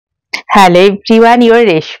Hello everyone, your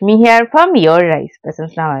Reshmi here from your Rice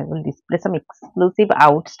Presents. Now I will display some exclusive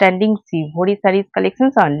outstanding Sivori sarees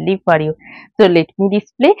collections only for you. So let me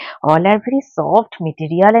display. All are very soft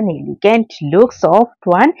material and elegant look. Soft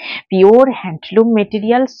one, pure handloom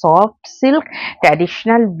material, soft silk,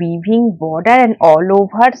 traditional weaving border and all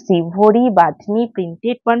over Sivori Badhni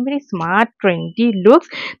printed one, very smart trendy looks.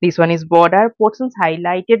 This one is border portions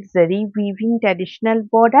highlighted zari weaving traditional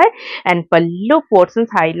border and pallu portions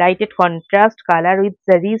highlighted contrast color with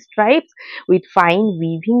zari stripes with fine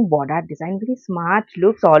weaving border design. Very smart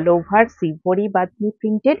looks all over Sivori Badni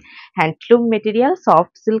printed handloom material,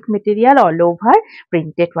 soft silk material all over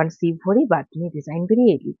printed one Sivori Badni design.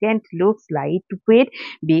 Very elegant looks, lightweight,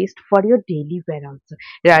 based for your daily wear also.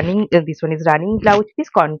 Running this one is running blouse piece,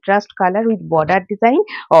 contrast color with border design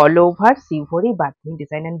all over Sivori Badni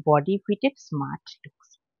design and body fitted smart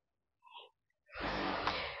looks.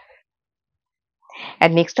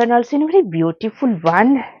 And next one also in a very beautiful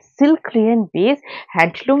one, silk rayon base,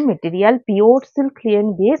 handloom material, pure silk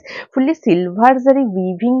rayon base, fully silver zari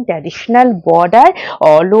weaving traditional border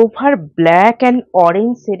all over black and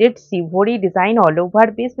orange shaded sivori design all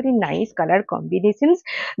over base. Very nice color combinations.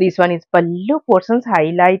 This one is pallu portions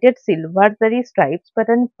highlighted silver zari stripes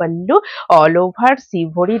pattern pallu all over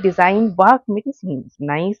sivori design work makes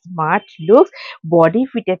nice smart looks. Body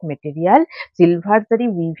fitted material, silver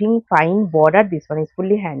zari weaving fine border. This one is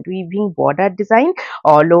fully hand weaving border design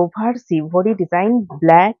all over sivori design,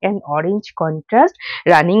 black and orange contrast.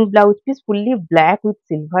 Running blouse piece fully black with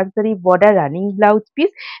silver zari border running blouse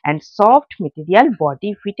piece and soft material,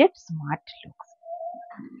 body fitted smart looks.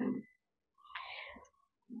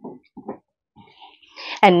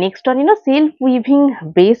 And next one, self weaving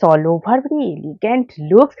base all over, very elegant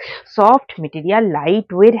looks, soft material,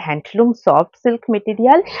 lightweight handloom soft silk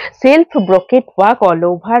material, self brocade work all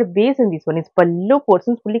over base. And this one is pallu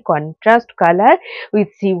portions fully contrast color with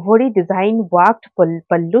sivori design worked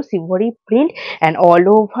pallu sivori print and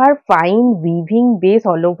all over fine weaving base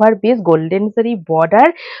all over base, golden zari border,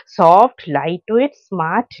 soft lightweight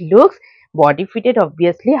smart looks. Body fitted,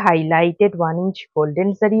 obviously highlighted 1-inch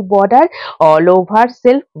golden zari border all over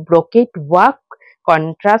self brocade work,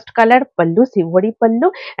 contrast color pallu sivori pallu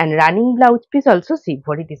and running blouse piece also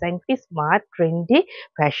sivori design. Pretty smart, trendy,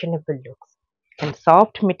 fashionable looks and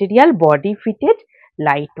soft material, body fitted,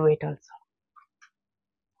 lightweight also.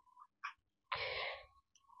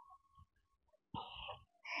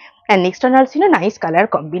 And next one also, nice color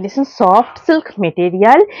combination, soft silk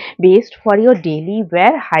material based for your daily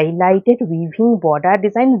wear, highlighted weaving border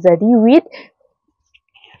design, zari with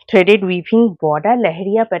threaded weaving border,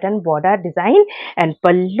 lahariya pattern border design and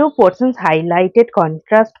pallu portions highlighted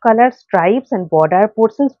contrast color stripes and border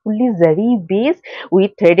portions fully zari base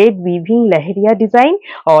with threaded weaving lahariya design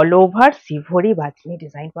all over sivori bajni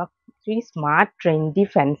design. Very smart, trendy,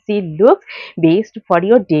 fancy looks based for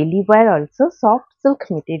your daily wear also. Soft silk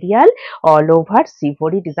material all over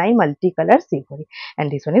sivori design, multicolor sivori. And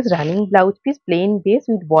this one is running blouse piece, plain base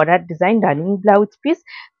with border design, running blouse piece,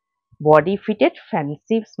 body fitted,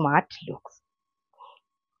 fancy, smart looks.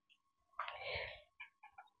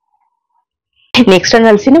 Next one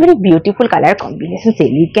also in a very beautiful color combinations,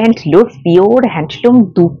 elegant looks, pure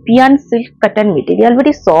handloom Dupian silk cotton material,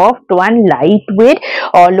 very soft one, lightweight,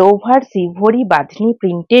 all over sivori badhni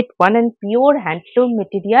printed one and pure handloom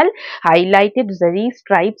material, highlighted zari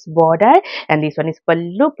stripes border. And this one is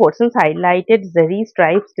pallu portions highlighted zari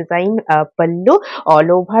stripes design pallu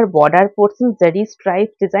all over border portions zari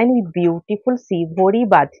stripes design with beautiful sivori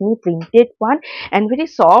badhni printed one and very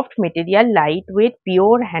soft material, lightweight,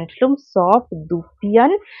 pure handloom soft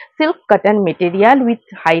Dupian silk cotton material with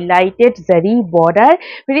highlighted zari border.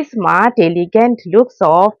 Very smart, elegant look,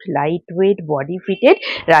 soft, lightweight, body fitted,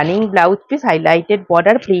 running blouse piece, highlighted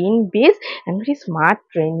border, plain base and very smart,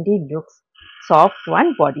 trendy looks. Soft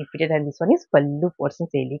one, body fitted, and this one is pallu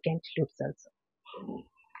portions, elegant looks also.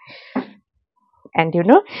 And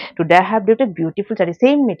today I have done a beautiful saree,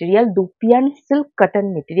 same material, Dupian silk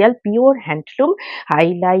cotton material, pure handloom,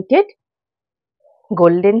 highlighted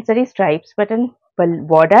golden zari stripes pattern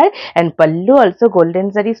border and pallu also golden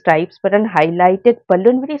zari stripes pattern, highlighted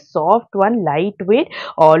pallu and very soft one, lightweight,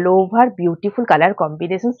 all over beautiful color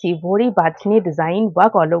combination, sivori badhni design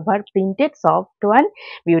work all over printed, soft one,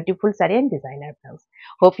 beautiful saree and designer blouse.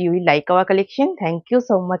 Hope you will like our collection. Thank you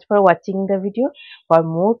so much for watching the video. For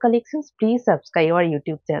more collections, please subscribe our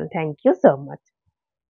YouTube channel. Thank you so much.